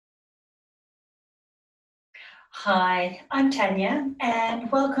Hi, I'm Tania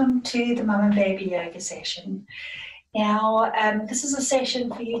and welcome to the Mum and Baby Yoga session. Now, this is a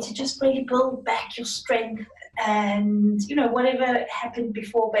session for you to just really build back your strength and, whatever happened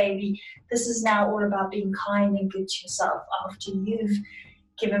before baby, this is now all about being kind and good to yourself after you've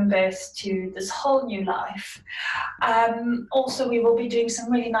given birth to this whole new life. Also, we will be doing some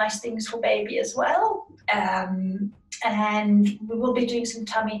really nice things for baby as well. And we will be doing some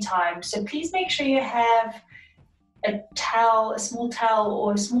tummy time. So please make sure you have a towel, a small towel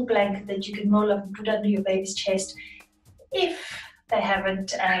or a small blanket that you can roll up and put under your baby's chest if they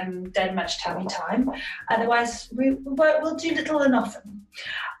haven't done much tummy time. Otherwise, we'll do little and often.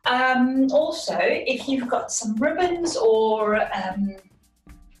 Also, if you've got some ribbons or a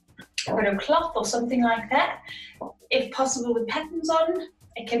bit of cloth or something like that, if possible with patterns on,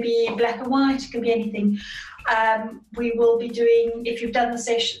 it can be black and white, it can be anything. We will be doing, if you've done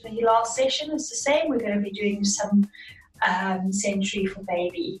the last session, it's the same. We're going to be doing some sensory for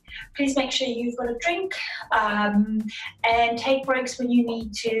baby. Please make sure you've got a drink and take breaks when you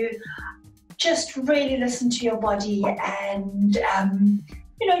need to. Just really listen to your body and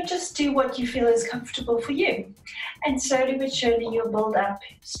just do what you feel is comfortable for you. And slowly but surely you'll build up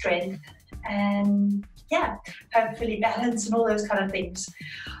strength and hopefully balance and all those kind of things.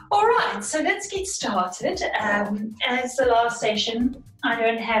 All right, so let's get started. As the last session, I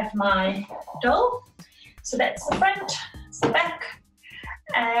don't have my doll. So that's the front, that's the back.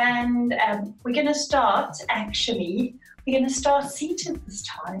 And we're going to start seated this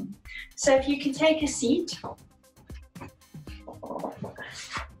time. So if you can take a seat.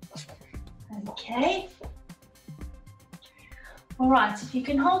 Okay. All right, if you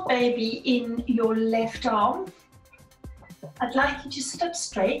can hold baby in your left arm, I'd like you to sit up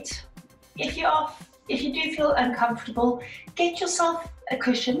straight. If you do feel uncomfortable, get yourself a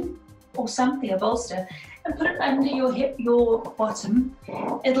cushion or something, a bolster, and put it under your hip, your bottom.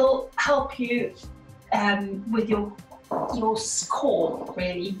 It'll help you with your core,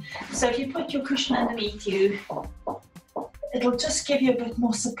 really. So if you put your cushion underneath you, it'll just give you a bit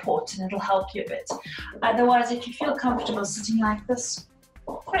more support and it'll help you a bit. Otherwise, if you feel comfortable sitting like this,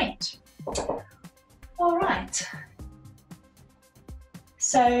 great. All right.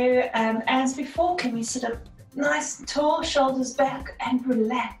 So as before, can we sit up nice and tall, shoulders back and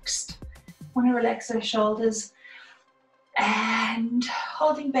relaxed? Want to relax those shoulders and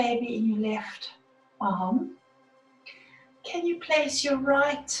holding baby in your left arm. Can you place your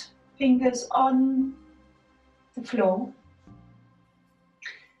right fingers on the floor?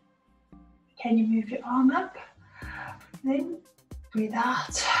 Can you move your arm up? Then breathe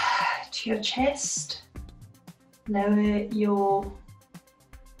out to your chest. Lower your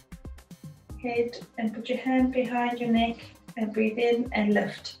head and put your hand behind your neck and breathe in and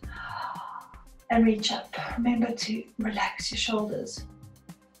lift. And reach up. Remember to relax your shoulders.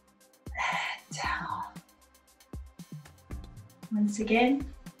 And down. Once again,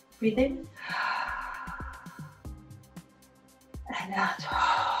 breathe in. And out.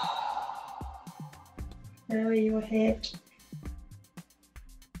 Lower your head.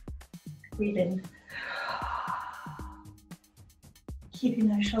 Breathe in. Keeping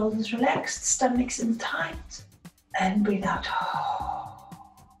those shoulders relaxed, stomachs in tight. And breathe out.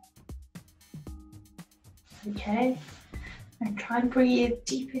 Okay. And try and breathe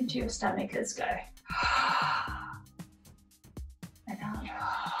deep into your stomach. Let's go. And out.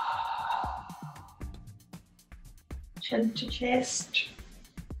 Chin to chest.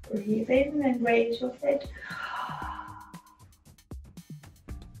 Breathe in and raise your head.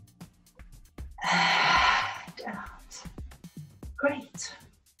 And out. Great.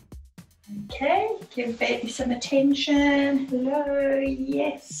 Okay, give baby some attention. Hello,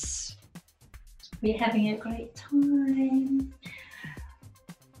 yes. We're having a great time.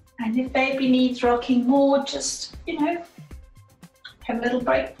 And if baby needs rocking more, just, have a little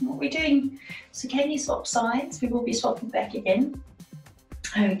break from what we're doing. So can you swap sides? We will be swapping back again.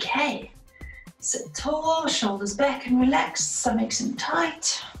 Okay, sit tall, shoulders back and relaxed, stomachs in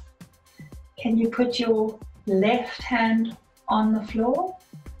tight. Can you put your left hand on the floor?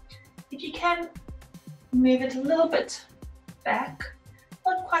 If you can, move it a little bit back,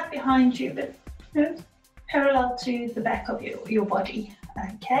 not quite behind you, but parallel to the back of your body.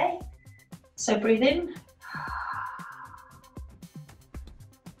 Okay, so breathe in,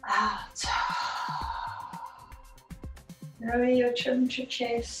 out. Lower your chin to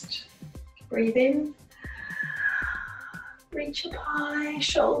chest. Breathe in. Reach up high,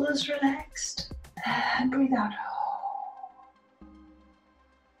 shoulders relaxed. And breathe out.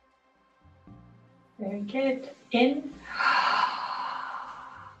 Very good. In.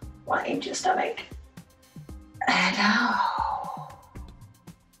 Wind your stomach. and out.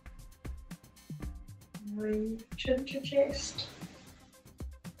 Reach into your chest.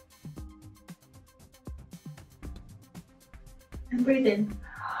 And breathe in.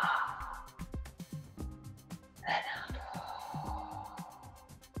 And out.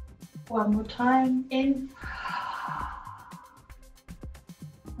 One more time. In.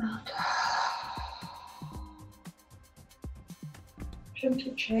 Out. Reach into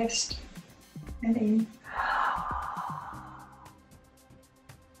your chest. And in.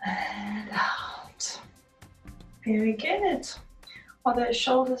 And out. Very good. Are those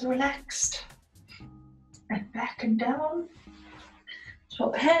shoulders relaxed? And back and down.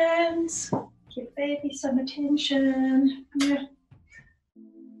 Swap hands. Give baby some attention. Yeah.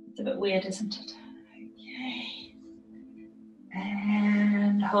 It's a bit weird, isn't it? Okay.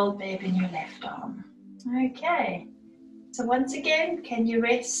 And hold baby in your left arm. Okay. So once again, can you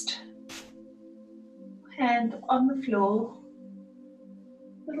rest? Hand on the floor.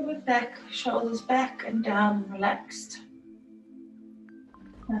 A little bit back, shoulders back and down, relaxed.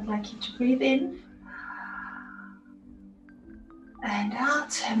 I'd like you to breathe in and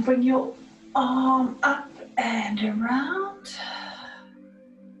out, and bring your arm up and around.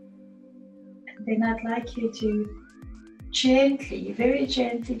 And then I'd like you to gently, very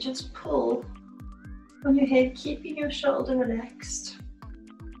gently, just pull on your head, keeping your shoulder relaxed.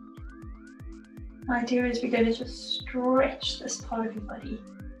 The idea is we're going to just stretch this part of your body.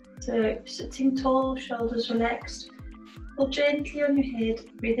 So sitting tall, shoulders relaxed. Pull gently on your head,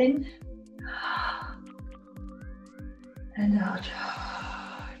 breathe in and out.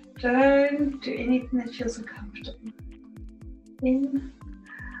 Don't do anything that feels uncomfortable. In,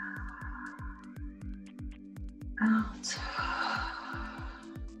 out,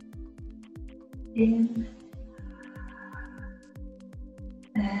 in,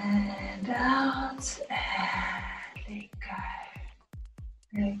 and out, and let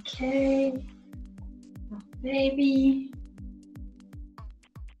go. Okay, baby.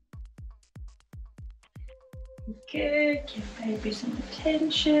 Good, give baby some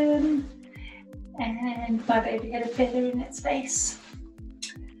attention. And my baby had a feather in its face.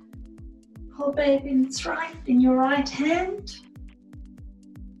 Hold baby in your right hand.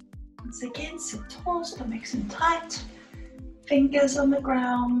 Once again, sit tall, stomach's in tight. Fingers on the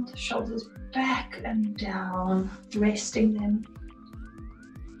ground, shoulders back and down, resting them.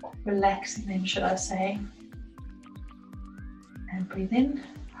 Relaxing them, should I say. And breathe in.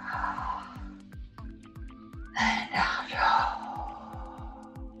 And out.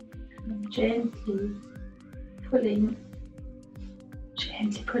 And gently pulling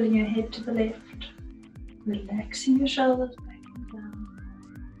your head to the left. Relaxing your shoulders back and down.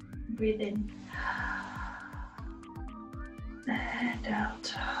 Breathe in. And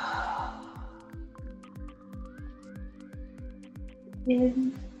out.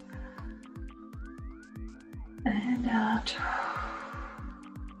 In. And out.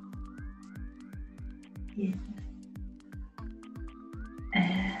 In.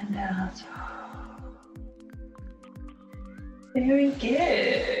 And out. Very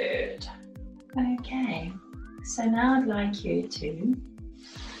good. Okay, so now I'd like you to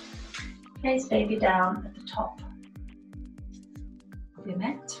place baby down at the top of your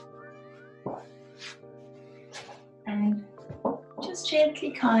mat and just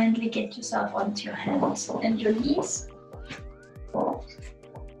gently, kindly get yourself onto your hands and your knees.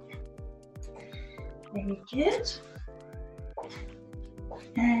 Very good.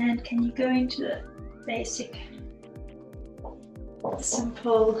 And can you go into the basic,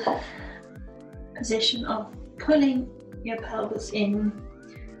 simple position of pulling your pelvis in,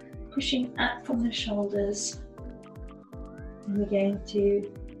 pushing up from the shoulders. And we're going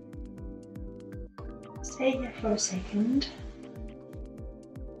to stay here for a second.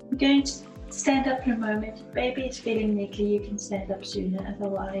 We're going to stand up in a moment. If baby is feeling niggly, you can stand up sooner.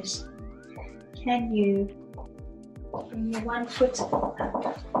 Otherwise, can you bring your one foot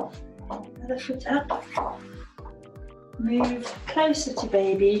up, other foot up, move closer to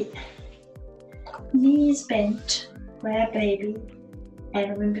baby, knees bent, grab baby,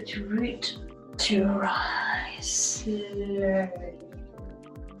 and remember to root to rise slowly.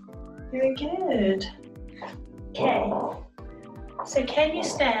 Very good. Okay, so can you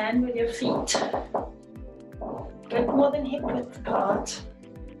stand with your feet a bit more than hip width apart,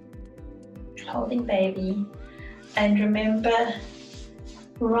 holding baby, and remember,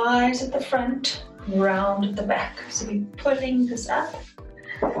 rise at the front, round at the back. So we're pulling this up.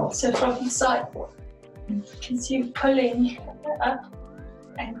 So from the side, you can see you pulling up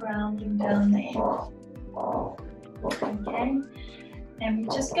and grounding down there. Okay, and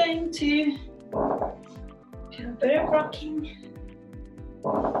we're just going to Do a bit of rocking,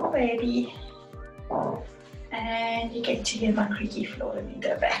 baby. And you get to hear my creaky floor. Let me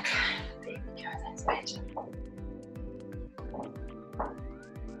go back. There we go, that's better.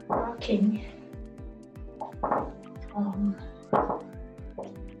 Rocking from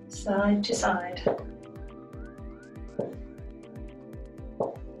side to side.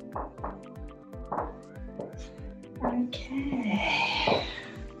 Okay.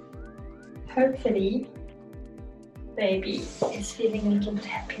 Hopefully, baby is feeling a little bit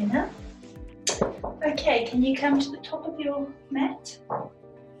happier now. Okay, can you come to the top of your mat?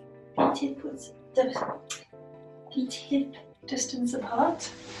 Feet hip distance apart.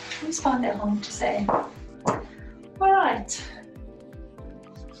 I always find that hard to say. All right.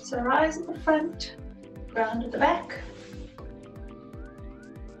 So rise at the front, round at the back.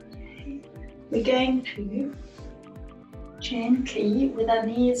 Okay. We're going to gently, with our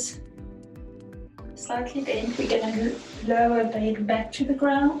knees slightly bent, we're going to lower baby back to the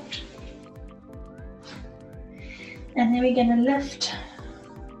ground. And then we're going to lift,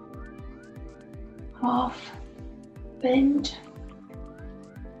 half bend,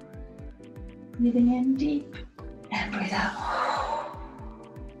 breathing in deep and breathe out.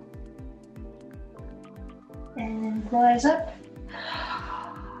 And rise up.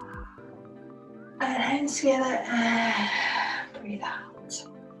 And hands together and breathe out.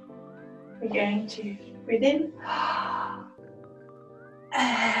 We're going to breathe in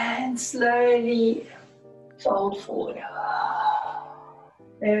and slowly fold forward.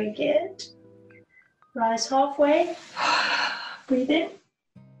 Very good. Rise halfway. Breathe in.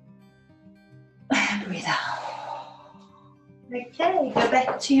 And breathe out. Okay, go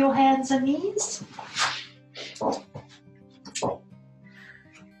back to your hands and knees.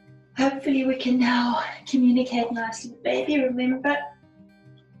 Hopefully we can now communicate nicely with baby. Remember,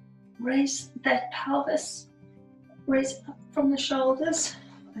 raise that pelvis, raise up from the shoulders.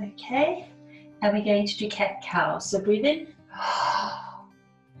 Okay, and we're going to do cat-cow. So breathe in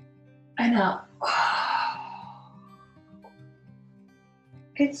and out.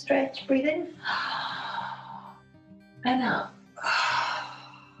 Good stretch. Breathe in and out.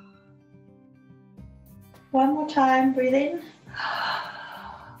 One more time. Breathe in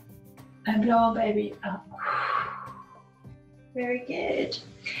and blow baby up. Very good.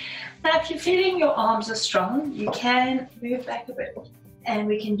 Now, if you're feeling your arms are strong, you can move back a bit,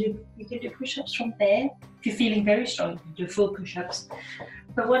 and you can do push-ups from there. If you're feeling very strong, you can do full push-ups.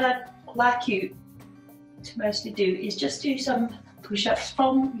 But what I'd like you to mostly do is just do some push-ups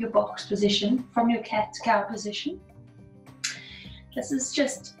from your box position, from your cat-cow position. This is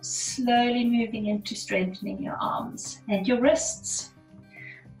just slowly moving into strengthening your arms and your wrists.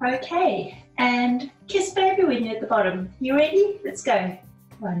 Okay, and kiss baby when you're at the bottom. You ready? Let's go.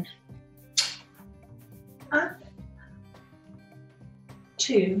 1, up,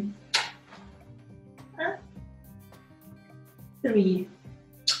 2, up, 3,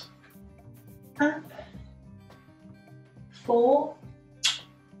 up, 4,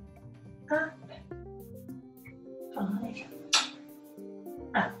 up, 5,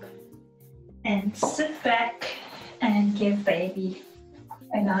 up, and sit back and give baby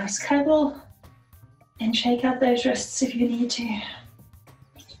a nice cuddle and shake out those wrists if you need to.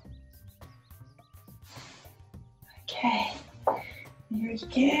 Okay, very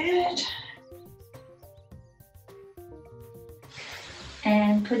good.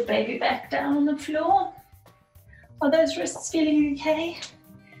 And put baby back down on the floor. Are those wrists feeling okay?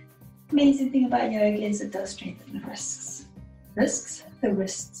 Amazing thing about yoga is it does strengthen the wrists. The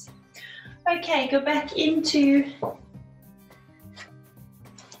wrists. Okay, go back into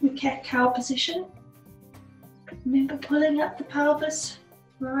your cat-cow position. Remember pulling up the pelvis,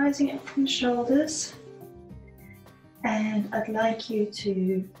 rising up from the shoulders. And I'd like you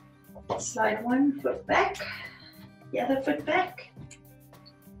to slide one foot back, the other foot back.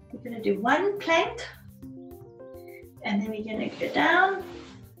 We're going to do one plank, and then we're going to go down.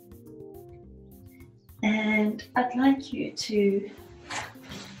 And I'd like you to,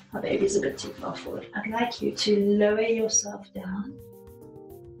 our baby's a bit too far forward, I'd like you to lower yourself down.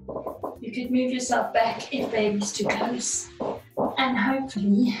 You could move yourself back if baby's too close, and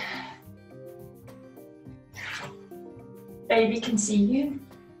hopefully baby can see you.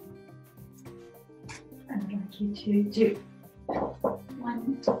 And I'd like you to do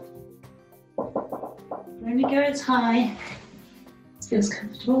one. Only go as high as feels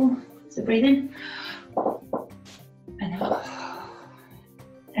comfortable. So breathe in and out.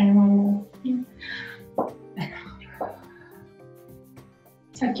 And one more in and out.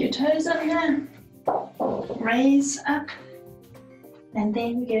 Tuck your toes under, raise up, and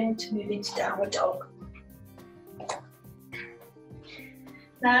then we're going to move into downward dog.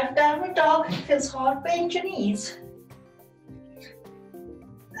 Now if downward dog feels hard, bend your knees.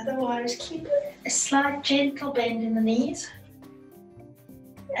 Otherwise, keep a slight gentle bend in the knees.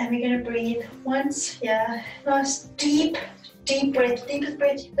 And we're going to breathe once here. Nice deep, deep breath. Deepest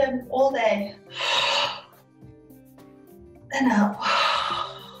breath you've done all day. And out.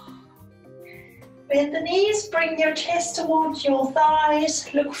 Bend the knees, bring your chest towards your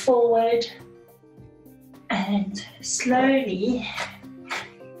thighs, look forward. And slowly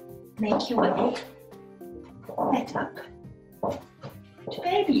make your way back up to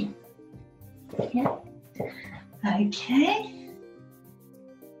baby. Yeah. Okay.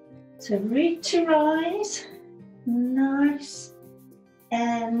 So root to rise, nice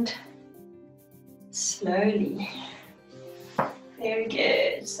and slowly. Very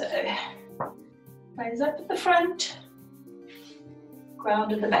good. So rise up at the front,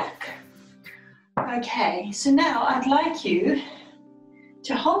 ground at the back. Okay, so now I'd like you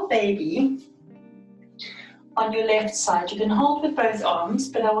to hold baby on your left side. You can hold with both arms,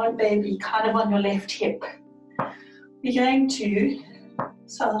 but I want baby kind of on your left hip. We're going to,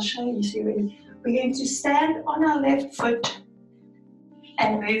 so I'll show you, see really. We're going to stand on our left foot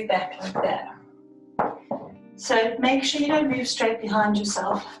and move back like that. So make sure you don't move straight behind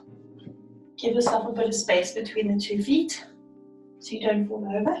yourself. Give yourself a bit of space between the 2 feet so you don't fall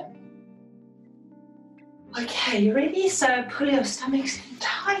over. Okay, you ready? So pull your stomachs in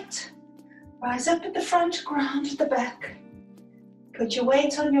tight. Rise up at the front, ground at the back. Put your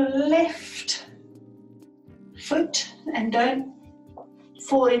weight on your left foot and don't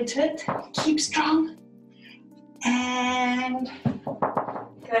fall into it. Keep strong. And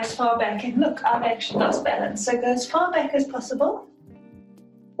go as far back. And look, I've actually lost balance. So go as far back as possible.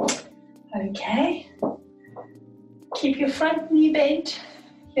 Okay. Keep your front knee bent,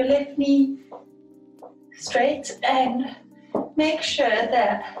 your left knee straight, and make sure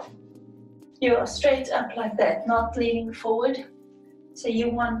that you're straight up like that, not leaning forward. So you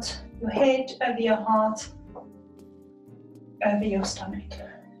want your head over your heart, over your stomach.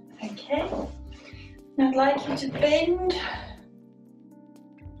 Okay. Now I'd like you to bend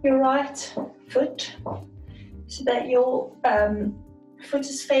your right foot so that your foot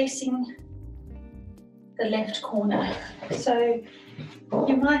is facing the left corner. So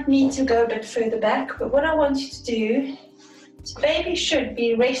you might need to go a bit further back, but what I want you to do is baby should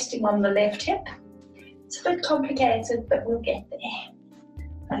be resting on the left hip. It's a bit complicated, but we'll get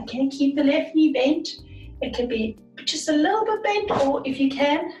there. Okay, keep the left knee bent. It can be just a little bit bent, or if you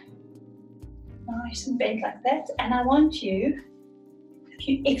can, nice and bent like that. And I want you,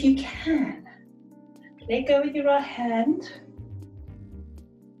 if you can, let go with your right hand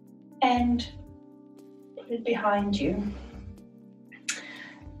and put it behind you.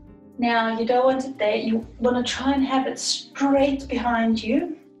 Now you don't want it there, you want to try and have it straight behind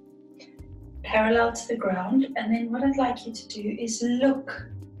you, parallel to the ground, and then what I'd like you to do is look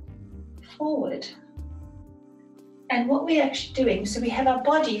forward. And what we're actually doing, so we have our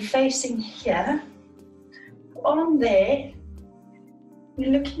body facing here, on there,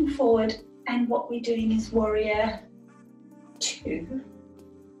 we're looking forward, and what we're doing is warrior 2.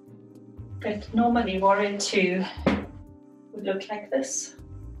 But normally warrior 2 would look like this.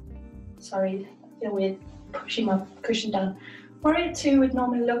 Sorry, I feel weird pushing my cushion down. Warrior 2 would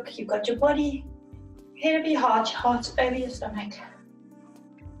normally look, you've got your body, head over your heart over your stomach.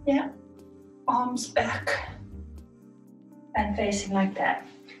 Yeah, arms back and facing like that.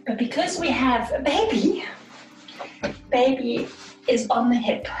 But because we have a baby, baby is on the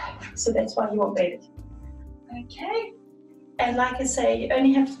hip, so that's why you want baby. Okay, and like I say, you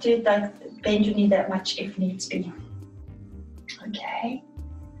only have to do it like bend your knee that much if needs be. Okay.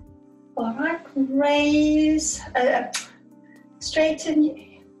 All right, raise,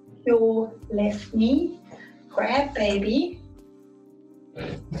 straighten your left knee, grab baby,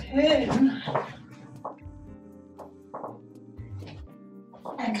 turn,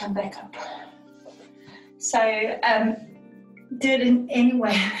 and come back up. So do it in any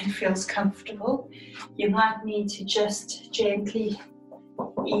way that feels comfortable. You might need to just gently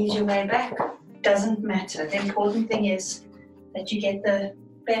ease your way back. Doesn't matter. The important thing is that you get the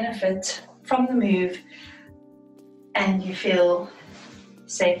benefit from the move and you feel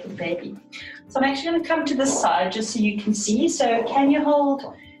safe with baby. So I'm actually going to come to this side just so you can see. So can you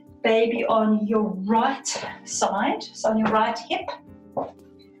hold baby on your right side, so on your right hip?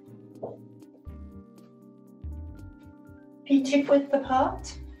 Feet hip width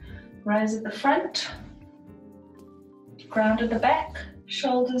apart, rise at the front, ground at the back,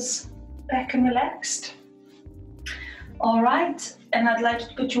 shoulders back and relaxed. All right, and I'd like you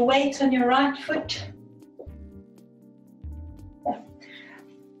to put your weight on your right foot. Yeah.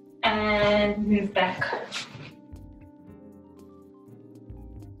 and move back.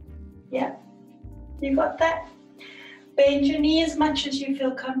 Yeah, you got that? Bend your knee as much as you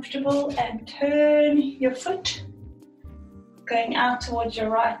feel comfortable and turn your foot going out towards your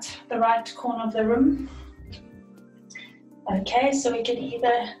right, the right corner of the room. Okay, so we can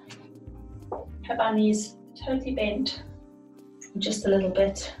either have our knees totally bent or just a little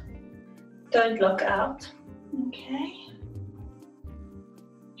bit. Don't look out. Okay.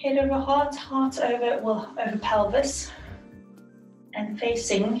 Head over heart, heart over pelvis, and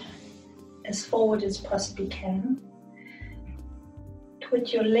facing as forward as possibly can.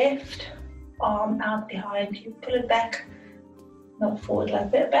 Put your left arm out behind you, pull it back, not forward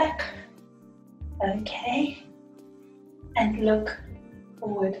like that, back. Okay. And look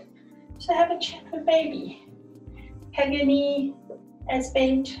forward. So have a chat with baby. Have your knee as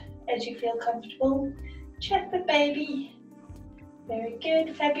bent as you feel comfortable. Chat with baby. Very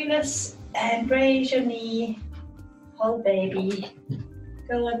good, fabulous. And raise your knee, hold baby.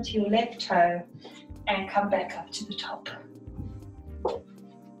 Go onto your left toe and come back up to the top.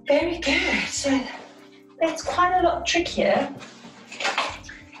 Very good. So that's quite a lot trickier.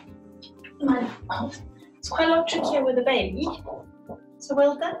 It's quite a lot trickier with a baby. So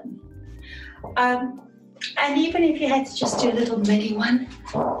well done. And even if you had to just do a little mini one,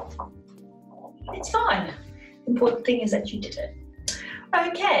 it's fine. The important thing is that you did it.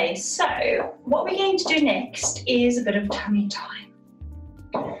 Okay, so what we're going to do next is a bit of tummy time.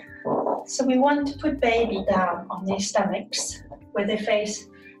 So we want to put baby down on their stomachs with their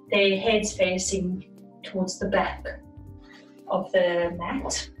heads facing towards the back of the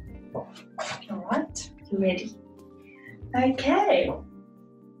mat. All right, you ready? Okay,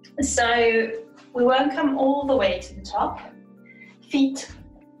 so we won't come all the way to the top. Feet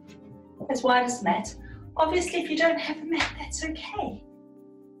as wide as the mat. Obviously, if you don't have a mat, that's okay.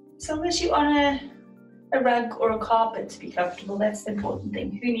 As long as you're on a rug or a carpet to be comfortable, that's the important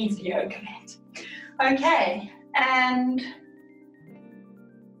thing. Who needs a yoga mat? Okay, and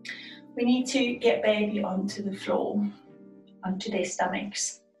we need to get baby onto the floor, onto their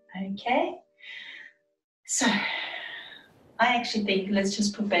stomachs. Okay, so I actually think let's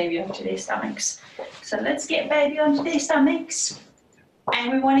just put baby onto their stomachs. So let's get baby onto their stomachs,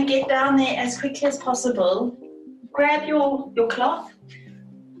 and we want to get down there as quickly as possible. Grab your cloth,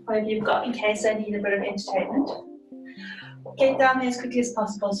 whatever you've got, in case they need a bit of entertainment. Get down there as quickly as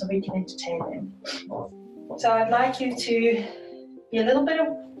possible so we can entertain them. So I'd like you to be a little bit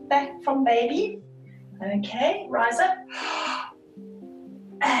back from baby. Okay, rise up.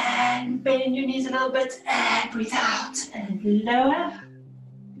 And bend your knees a little bit and breathe out and lower.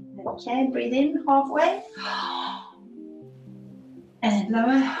 Okay, breathe in halfway and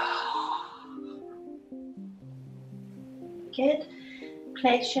lower. Good.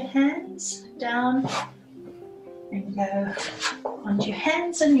 Place your hands down and go onto your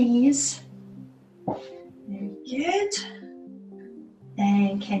hands and knees. Very good.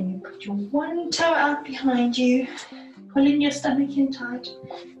 And can you put your one toe out behind you? Pulling your stomach in tight.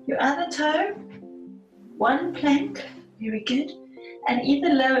 Your other toe, one plank, very good. And either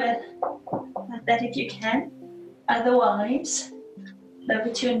lower like that if you can. Otherwise, lower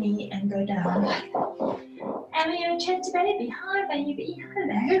to your knee and go down like that. And we're going to chat to baby. Hi baby,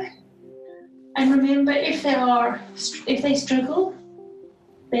 hello. And remember, if they struggle,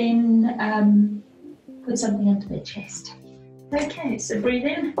 then put something under their chest. Okay, so breathe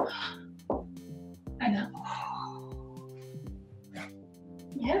in and out.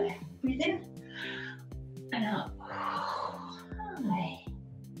 Yeah, breathe in and out. Hi.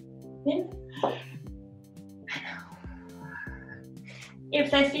 In and out.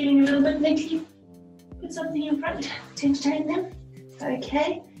 If they're feeling a little bit niggly, put something in front to entertain them.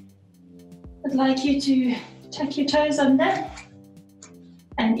 Okay. I'd like you to tuck your toes under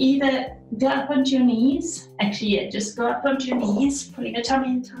and either go up onto your knees. Actually, yeah, just go up onto your knees, pulling your tummy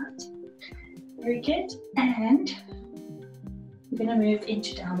in tight. Very good. And we're going to move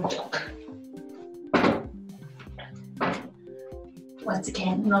into downward dog. Once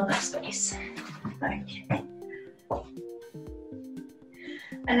again, not enough space. Okay.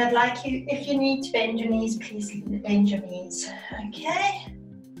 And I'd like you, if you need to bend your knees, please bend your knees. Okay.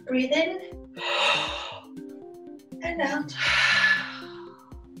 Breathe in and out.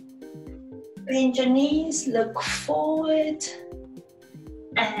 Bend your knees, look forward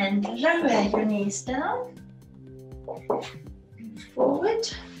and lower your knees down. Forward.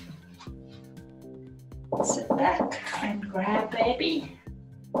 Sit back and grab baby.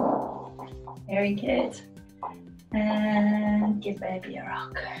 Very good. And give baby a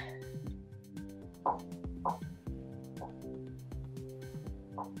rock.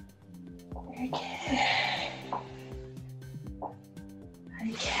 Okay.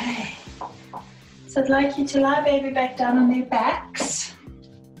 Okay. So I'd like you to lie baby back down on their backs.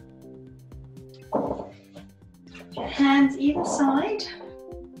 Your hands either side.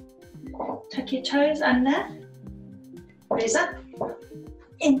 Tuck your toes under. Raise up.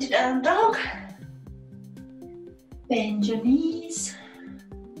 Into down dog. Bend your knees.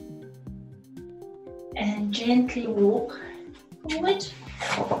 And gently walk forward.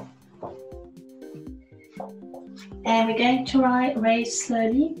 And we're going to raise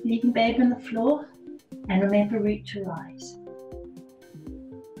slowly, leaving baby on the floor. And remember, root to rise.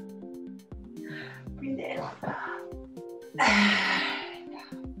 Breathe in. And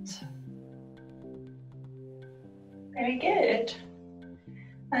out. Very good.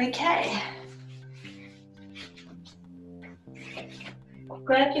 Okay.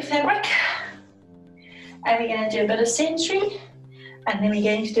 Grab your fabric. And we're going to do a bit of sensory. And then we're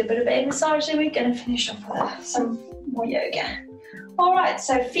going to do a bit of baby massage. And we're going to finish off with some more yoga. All right,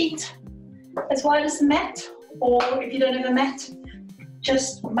 so feet as wide as the mat, or if you don't have a mat,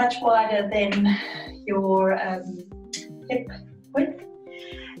 just much wider than your hip width.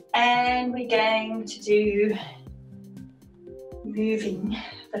 And we're going to do moving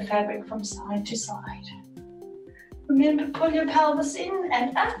the fabric from side to side. Remember, pull your pelvis in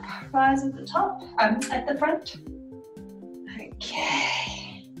and up, rise at the top, at the front.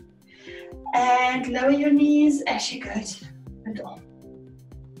 Okay. And lower your knees as you go to the middle.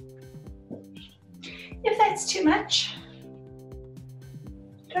 If that's too much,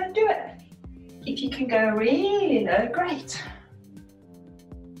 don't do it. If you can go really low, great.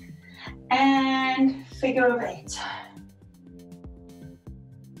 And figure of 8.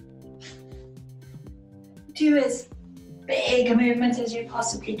 Do as big a movement as you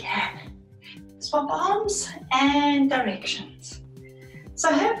possibly can. Swap arms and directions.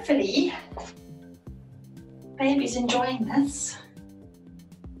 So hopefully, baby's enjoying this.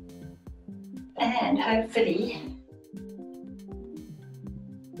 And hopefully,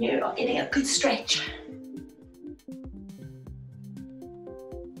 you are getting a good stretch.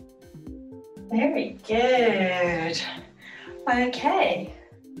 Very good. Okay.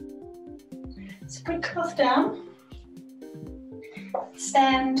 So put cloth down.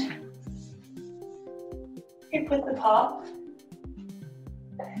 Stand hip width apart.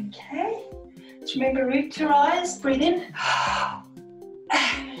 Okay. Just remember, root to rise. Breathe in.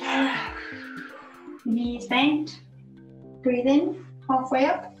 Knees bent. Breathe in, halfway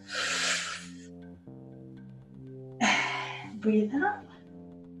up. Breathe out.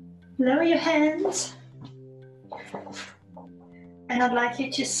 Lower your hands. And I'd like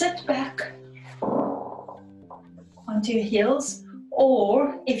you to sit back onto your heels,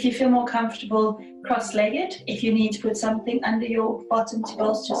 or if you feel more comfortable, cross-legged. If you need to put something under your bottom to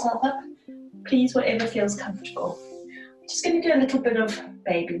bolster yourself up, please, whatever feels comfortable. I'm just going to do a little bit of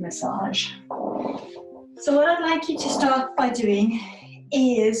baby massage. So what I'd like you to start by doing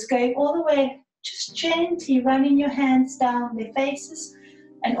is going all the way, just gently running your hands down their faces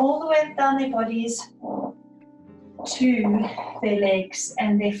and all the way down their bodies to their legs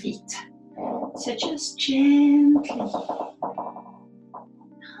and their feet. So just gently.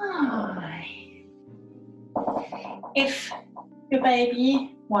 Hi. If your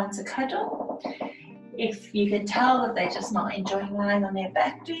baby wants a cuddle, if you can tell that they're just not enjoying lying on their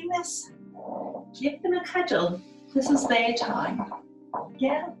back doing this, give them a cuddle. This is their time.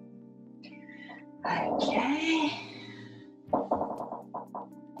 Yeah? Okay.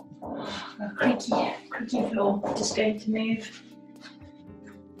 A creaky floor. Just going to move.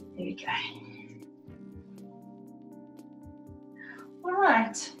 There we go. All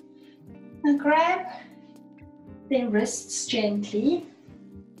right. Now grab their wrists gently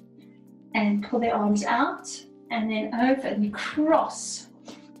and pull their arms out and then over and cross.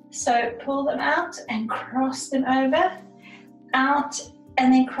 So pull them out and cross them over, out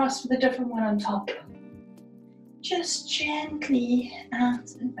and then cross with a different one on top. Just gently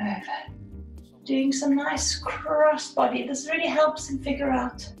out and over. Doing some nice cross body. This really helps them figure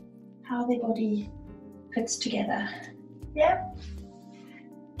out how their body fits together. Yep.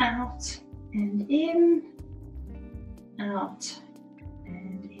 Out and in. Out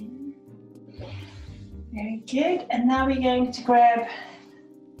and in. Very good. And now we're going to grab,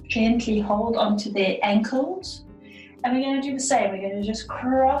 gently hold onto their ankles. And we're going to do the same. We're going to just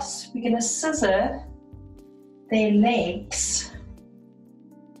cross. We're going to scissor their legs,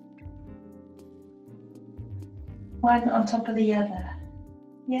 one on top of the other.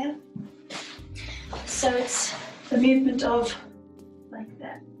 Yeah? So it's the movement of like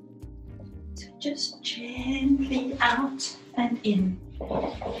that. So just gently out and in.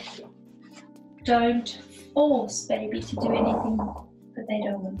 Don't force baby to do anything that they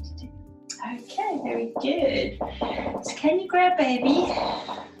don't want to do. Okay, very good. So can you grab baby?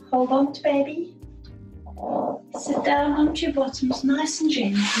 Hold on to baby. Sit down onto your bottoms nice and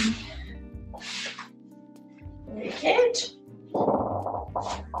gently. Very good.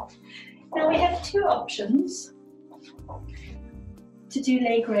 Now we have two options to do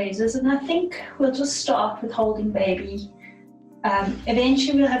leg raises, and I think we'll just start with holding baby.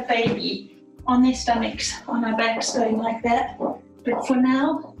 Eventually we'll have baby on their stomachs, on our backs, going like that. But for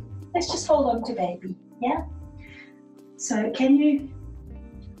now, let's just hold on to baby, yeah? So can you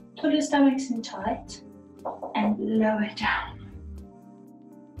pull your stomachs in tight and lower down?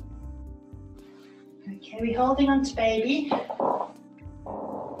 Okay, we're holding on to baby.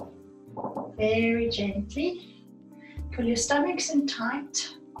 Very gently. Pull your stomachs in tight.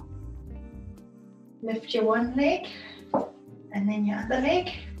 Lift your one leg and then your other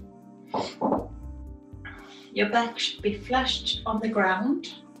leg. Your back should be flushed on the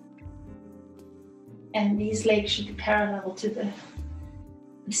ground, and these legs should be parallel to the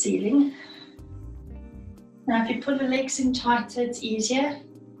ceiling. Now if you pull the legs in tighter, it's easier.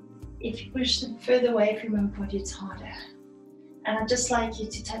 If you push them further away from your body, it's harder. And I'd just like you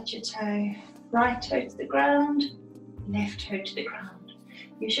to touch your toe, right toe to the ground, left toe to the ground.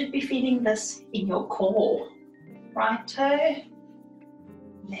 You should be feeling this in your core. Right toe,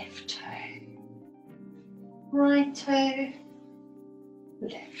 left toe. Right toe,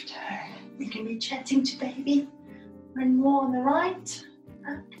 left toe. You can be chatting to baby. One more on the right,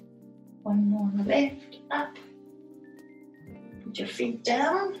 up. One more on the left, up. Put your feet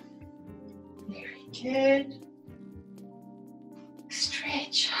down. Very good.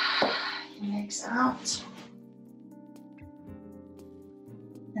 Stretch your legs out.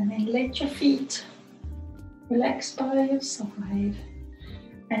 And then let your feet relax by your side.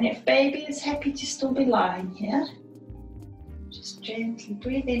 And if baby is happy to still be lying here, just gently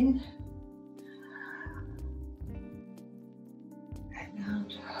breathe in and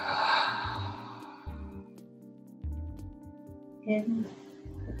out. In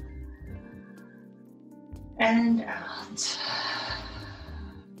and out.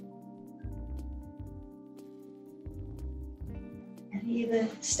 And either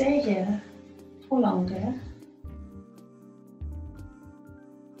stay here for longer,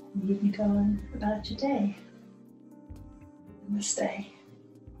 you can go on about your day and stay.